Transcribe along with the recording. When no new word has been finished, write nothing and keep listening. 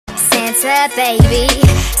Santa baby.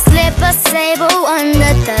 Slip a sable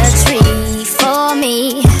under the tree for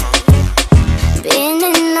me. Been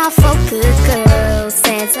an awful good girl,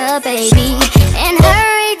 Santa baby, and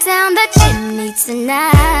hurry down the chimney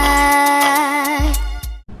tonight.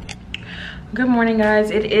 Good morning,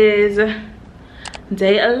 guys. It is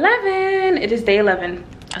day 11. It is day 11.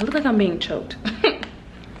 I look like I'm being choked.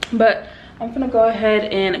 But I'm gonna go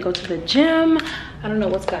ahead and go to the gym. I don't know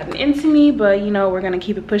what's gotten into me, but you know, we're gonna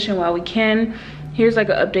keep it pushing while we can. Here's like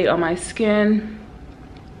an update on my skin.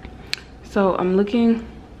 So I'm looking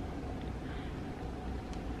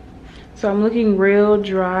real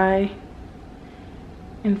dry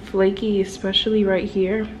and flaky, especially right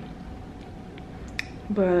here.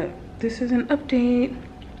 But this is an update.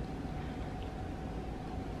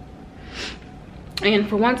 And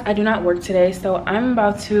for once, I do not work today, so I'm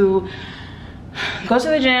about to go to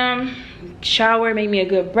the gym, shower, make me a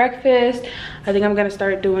good breakfast. I think I'm gonna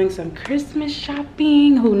start doing some Christmas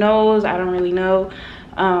shopping. Who knows? I don't really know.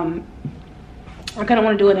 I kind of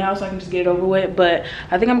want to do it now so I can just get it over with, but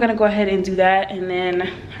I think I'm gonna go ahead and do that. And then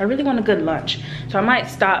I really want a good lunch, so I might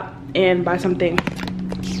stop and buy something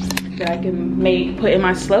that I can put in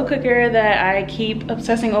my slow cooker that I keep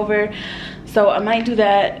obsessing over. So I might do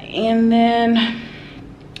that. And then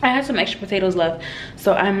I have some extra potatoes left,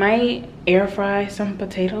 so I might air fry some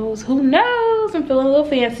potatoes. Who knows? I'm feeling a little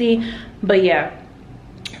fancy. But yeah,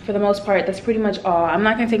 for the most part, that's pretty much all. I'm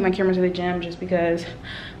not gonna take my camera to the gym just because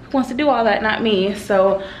who wants to do all that? Not me.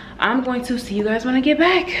 So I'm going to see you guys when I get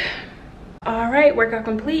back. All right, workout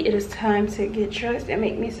complete. It is time to get dressed and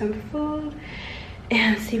make me some food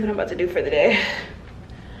and see what I'm about to do for the day.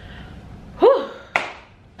 Whew.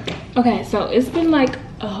 Okay, so it's been like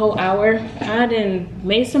a whole hour. I done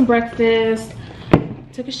made some breakfast,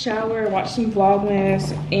 took a shower, watched some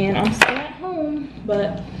VLOGMAS, and I'm still at home,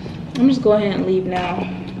 but I'm just go ahead and leave now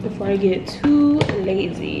before I get too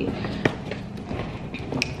lazy.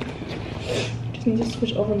 Just need to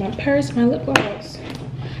switch over my purse, my lip gloss.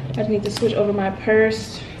 I just need to switch over my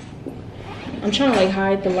purse. I'm trying to like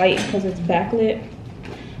hide the light because it's backlit,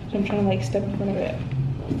 so I'm trying to like step in front of it.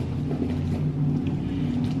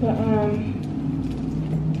 But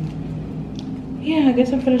yeah, I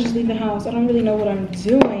guess I'm gonna just leave the house. I don't really know what I'm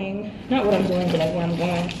doing. Not what I'm doing, but like where I'm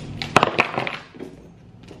going.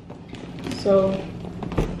 So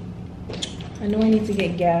I know I need to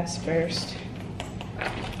get gas first. So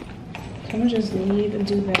I'm gonna just leave and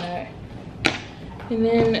do that. And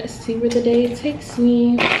then see where the day takes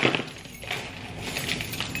me.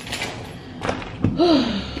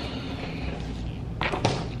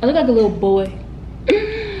 I look like a little boy.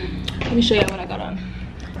 Let me show you what I got on.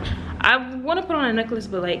 I want to put on a necklace,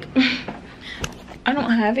 but like I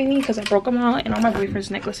don't have any because I broke them all, and all my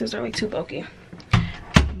boyfriend's necklaces are like too bulky.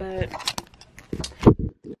 But I just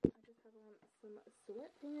have on some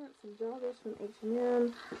sweatpants, some joggers from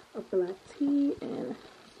H&M, a black tee, and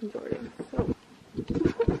some Jordans. So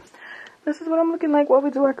this is what I'm looking like while we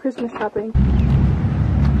do our Christmas shopping.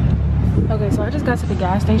 Okay, so I just got to the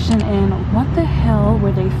gas station, and what the hell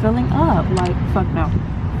were they filling up? Like, fuck no.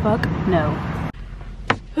 Fuck no.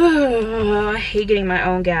 I hate getting my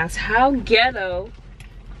own gas. How ghetto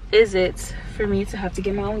is it for me to have to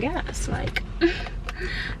get my own gas? Like,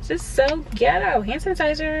 it's just so ghetto. Hand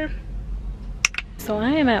sanitizer. So I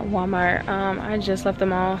am at Walmart. I just left the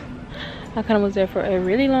mall. I kind of was there for a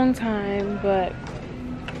really long time, but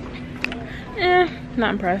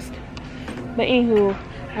not impressed. But anywho,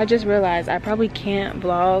 I just realized I probably can't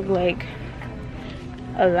vlog like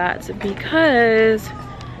a lot because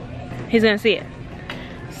he's gonna see it.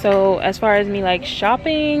 So as far as me like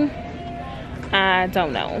shopping, I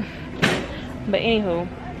don't know. But anywho,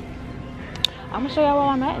 I'm gonna show y'all where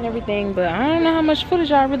I'm at and everything, but I don't know how much footage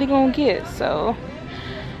y'all really gonna get. So,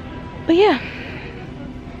 but yeah,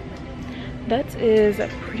 that is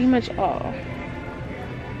pretty much all.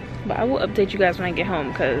 But I will update you guys when I get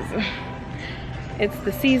home because it's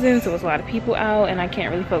the season, so it's a lot of people out and I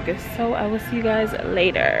can't really focus. So I will see you guys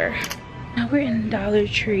later. Now we're in Dollar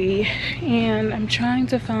Tree and I'm trying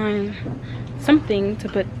to find something to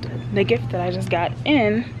put the gift that I just got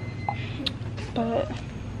in. But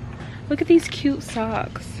look at these cute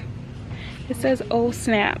socks. It says "Oh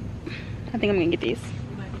snap." I think I'm gonna get these.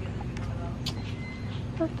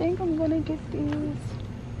 I think I'm gonna get these.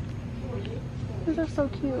 These are so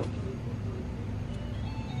cute.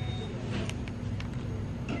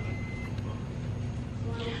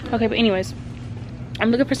 Okay, but anyways,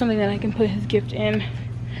 I'm looking for something that I can put his gift in.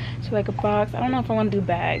 So like a box. I don't know if I want to do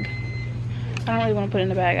bag. I don't really want to put it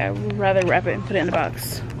in a bag. I would rather wrap it and put it in a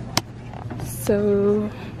box. So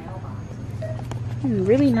I'm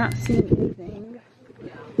really not seeing anything.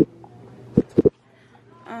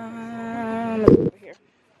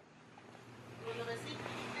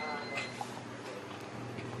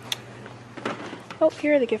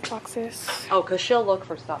 Here are the gift boxes. Oh, because she'll look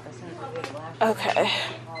for stuff as soon as we leave. Okay.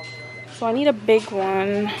 So I need a big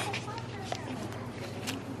one.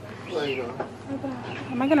 There you go.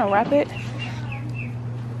 Am I gonna wrap it?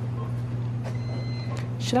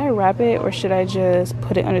 Should I wrap it or should I just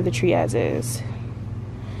put it under the tree as is?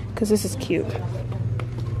 Because this is cute.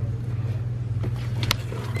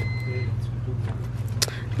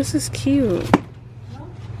 This is cute.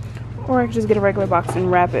 Or I could just get a regular box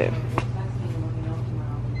and wrap it.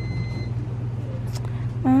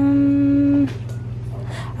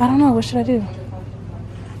 I don't know. What should I do?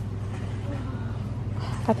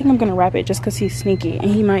 I think I'm gonna wrap it just because he's sneaky and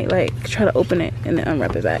he might like try to open it and then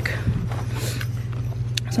unwrap it back.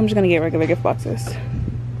 So I'm just gonna get regular gift boxes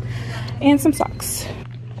and some socks.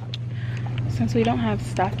 Since we don't have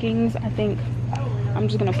stockings, I think I'm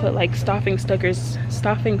just gonna put like stuffing stuffers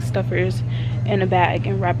in a bag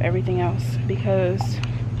and wrap everything else, because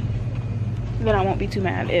then I won't be too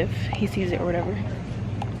mad if he sees it or whatever.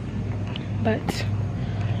 But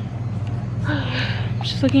I'm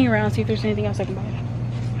just looking around, see if there's anything else I can buy.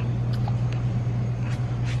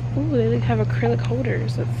 Ooh, they have acrylic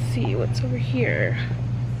holders. Let's see what's over here.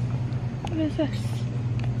 What is this?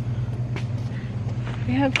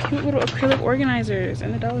 They have cute little acrylic organizers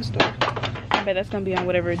in the dollar store. I bet that's gonna be on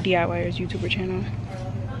whatever DIYers YouTuber channel.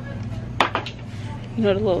 You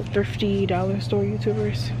know, the little thrifty dollar store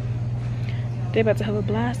YouTubers. They about to have a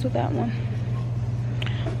blast with that one.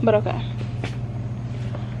 But okay.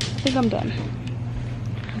 I think I'm done.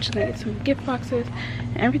 I'm just gonna get some gift boxes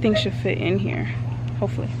and everything should fit in here,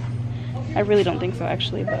 hopefully. I really don't think so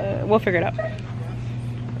actually, but we'll figure it out.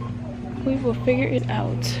 We will figure it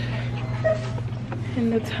out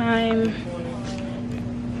in the time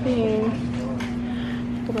being.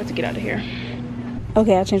 We're about to get out of here.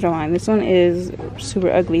 Okay, I changed my mind. This one is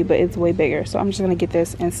super ugly, but it's way bigger, so I'm just gonna get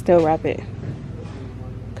this and still wrap it,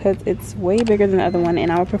 because it's way bigger than the other one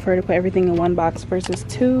and I would prefer to put everything in one box versus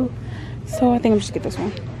two. So I think I'm just gonna get this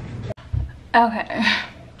one. Okay,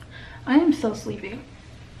 I am so sleepy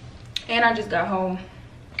and I just got home.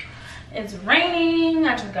 It's raining.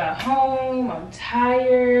 I just got home. I'm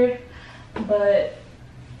tired, but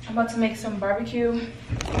I'm about to make some barbecue.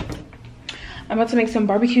 I'm about to make some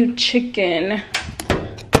barbecue chicken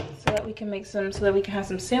so that we can have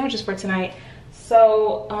some sandwiches for tonight.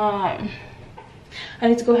 So I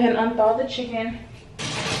need to go ahead and unthaw the chicken.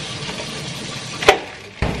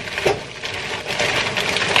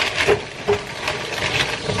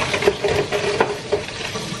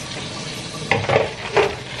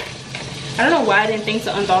 I don't know why I didn't think to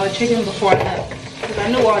unthaw the chicken before I left, because I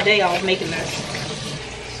knew all day I was making this.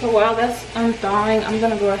 So while that's unthawing, I'm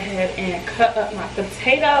gonna go ahead and cut up my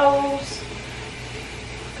potatoes,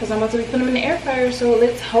 because I'm about to be putting them in the air fryer. So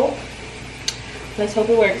let's hope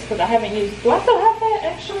it works, because I haven't used, do I still have that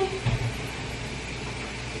actually?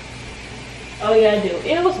 Oh yeah, I do.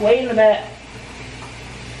 It was way in the back.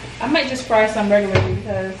 I might just fry some regularly,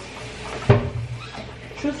 because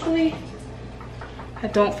truthfully I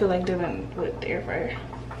don't feel like dealing with the air fryer.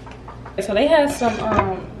 So they had some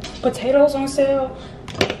potatoes on sale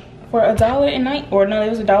for $1.09, or no, it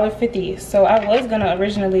was $1.50. So I was gonna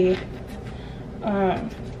originally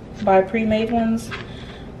buy pre-made ones,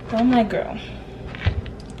 but I'm like, girl,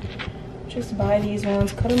 just buy these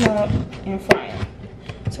ones, cut them up and fry them.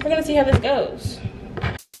 So we're gonna see how this goes.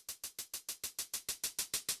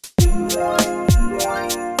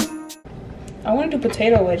 I want to do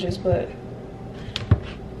potato wedges, but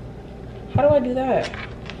how do I do that?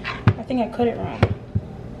 I think I cut it wrong.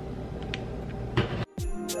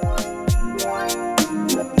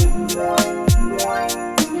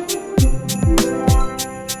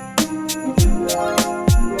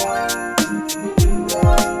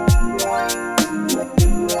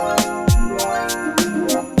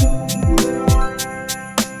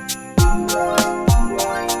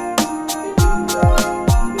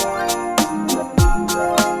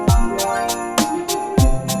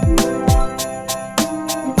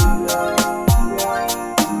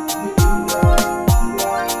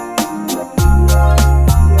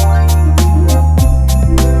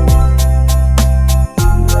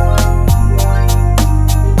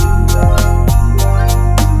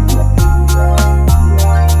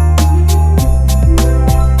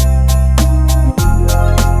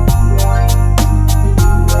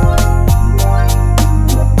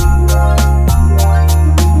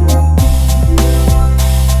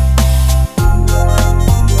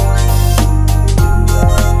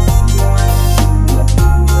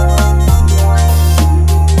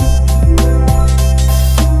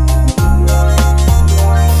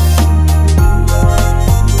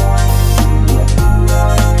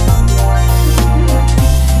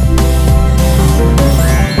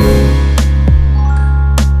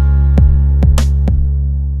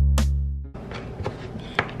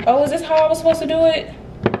 Oh, is this how I was supposed to do it?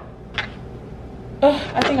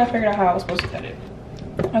 Oh, I think I figured out how I was supposed to cut it.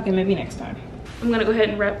 Okay, maybe next time. I'm gonna go ahead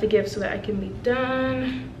and wrap the gift so that I can be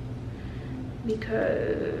done,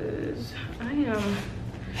 because I am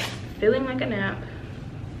feeling like a nap.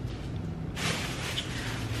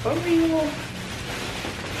 For real. Go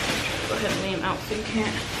ahead and lay them out so you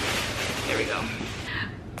can't. There we go.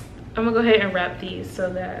 I'm gonna go ahead and wrap these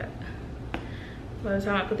so that by the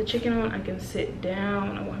time I put the chicken on, I can sit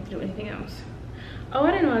down. I won't have to do anything else. Oh,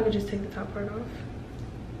 I didn't know I could just take the top part off.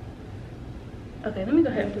 Okay, let me go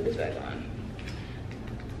ahead and put this back on.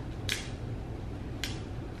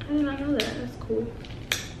 I did not know that. That's cool.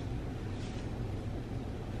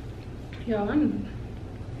 Y'all, I'm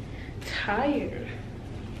tired.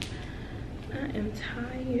 I am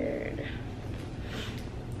tired.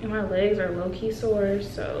 And my legs are low-key sore,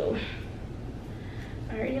 so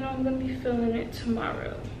I already know I'm gonna be feeling it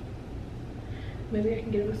tomorrow. Maybe I can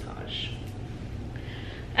get a massage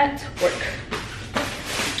at work.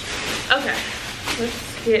 Okay,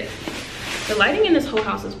 let's get, the lighting in this whole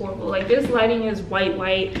house is horrible. Like, this lighting is white.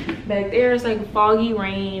 Back there is like foggy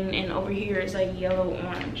rain, and over here it's like yellow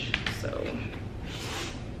orange. So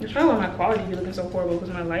that's probably why my quality be looking so horrible,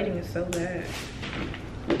 because my lighting is so bad.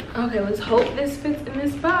 Okay, let's hope this fits in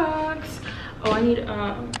this box. Oh, I need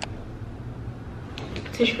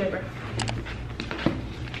tissue paper.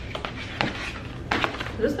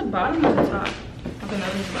 Is this the bottom or the top? Okay, no,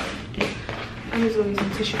 this is the bottom. I'm just gonna use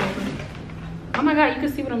some tissue paper. Oh my god, you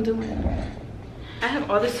can see what I'm doing. I have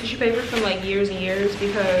all this tissue paper from like years and years,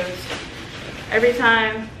 because every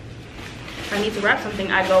time I need to wrap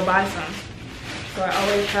something, I go buy some. So I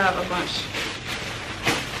always have a bunch.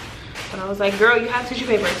 But I was like, girl, you have tissue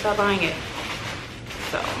paper, stop buying it.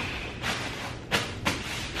 So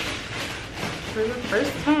for the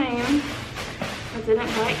first time, I didn't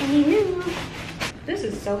buy any new. This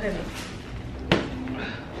is so heavy.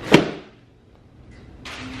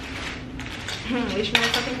 At least you know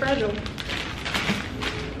it's something fragile.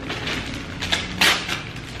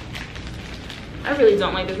 I really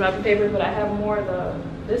don't like this wrapping paper, but I have more of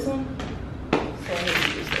this one, so I need to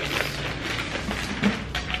use this.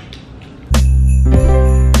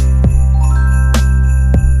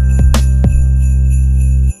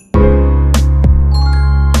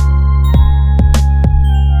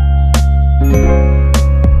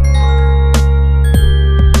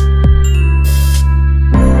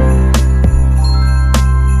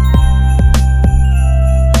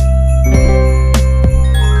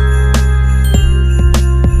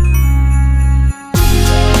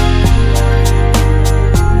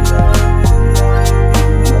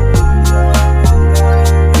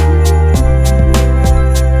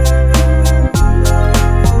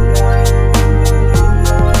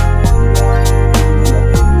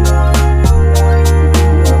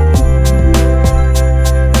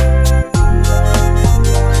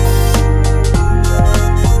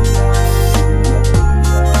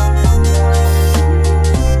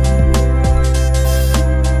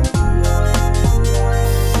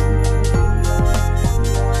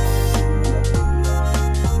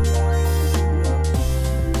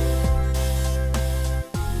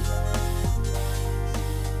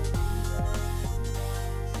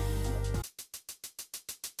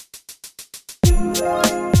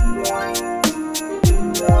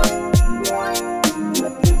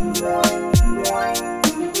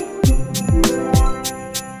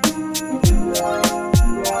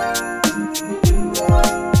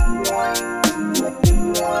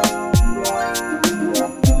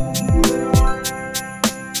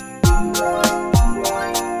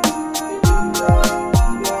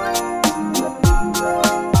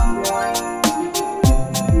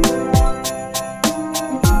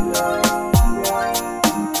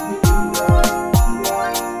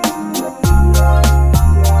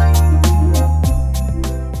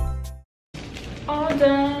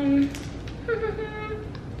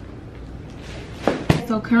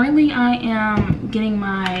 So currently I am getting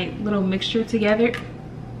my little mixture together,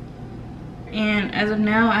 and as of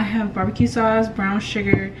now I have barbecue sauce, brown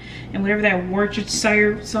sugar, and whatever that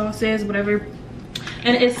Worcestershire sauce is, whatever.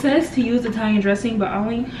 And it says to use Italian dressing, but I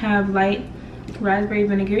only have light raspberry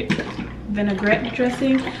vinaigrette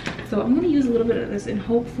dressing, so I'm gonna use a little bit of this, and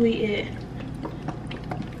hopefully it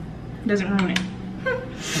doesn't ruin it.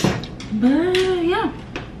 But yeah,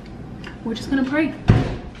 we're just gonna pray.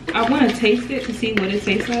 I want to taste it to see what it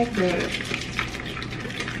tastes like, but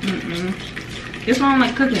that's why I don't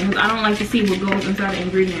like cooking, because I don't like to see what goes inside the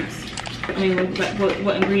ingredients. I mean,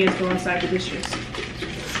 what ingredients go inside the dishes.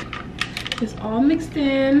 It's all mixed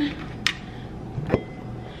in,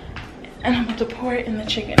 and I'm about to pour it in the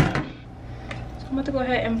chicken now. I'm about to go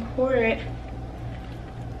ahead and pour it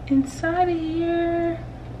inside of here.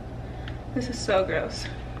 This is so gross.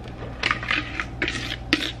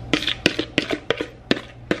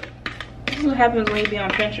 This is what happens when you be on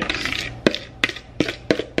Pinterest.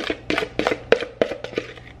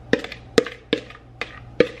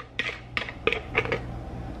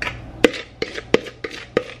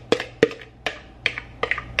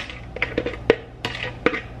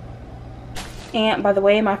 And by the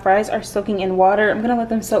way, my fries are soaking in water. I'm gonna let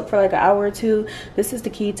them soak for like an hour or two. This is the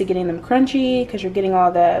key to getting them crunchy, because you're getting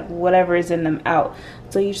all that whatever is in them out.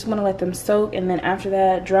 So you just want to let them soak, and then after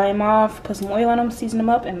that, dry them off, put some oil on them, season them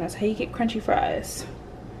up, and that's how you get crunchy fries.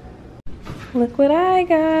 Look what I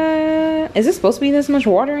got. Is this supposed to be this much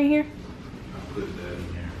water in here? I put that in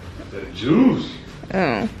here. That juice.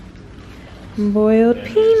 Oh. Boiled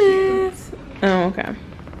peanuts. Oh, okay.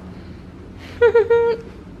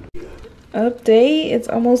 Update, it's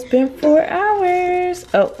almost been 4 hours.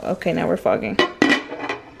 Oh, okay, now we're fogging.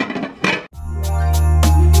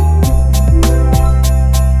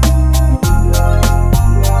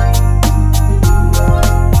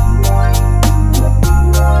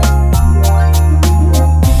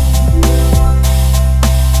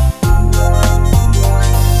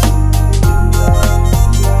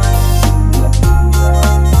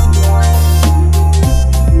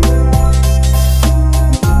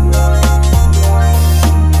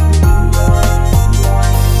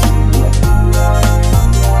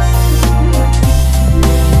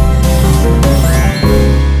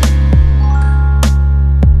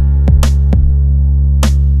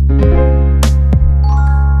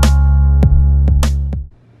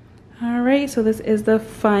 So this is the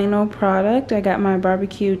final product. I got my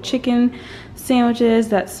barbecue chicken sandwiches.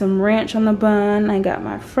 That's some ranch on the bun. I got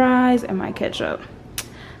my fries and my ketchup.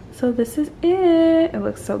 So this is it. It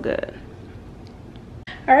looks so good.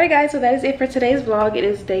 Alright guys, so that is it for today's vlog. It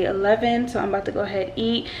is day 11, so I'm about to go ahead,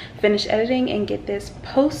 eat, finish editing, and get this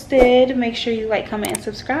posted. Make sure you like, comment, and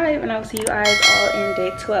subscribe, and I'll see you guys all in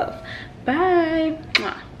day 12. Bye.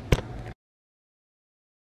 Mwah.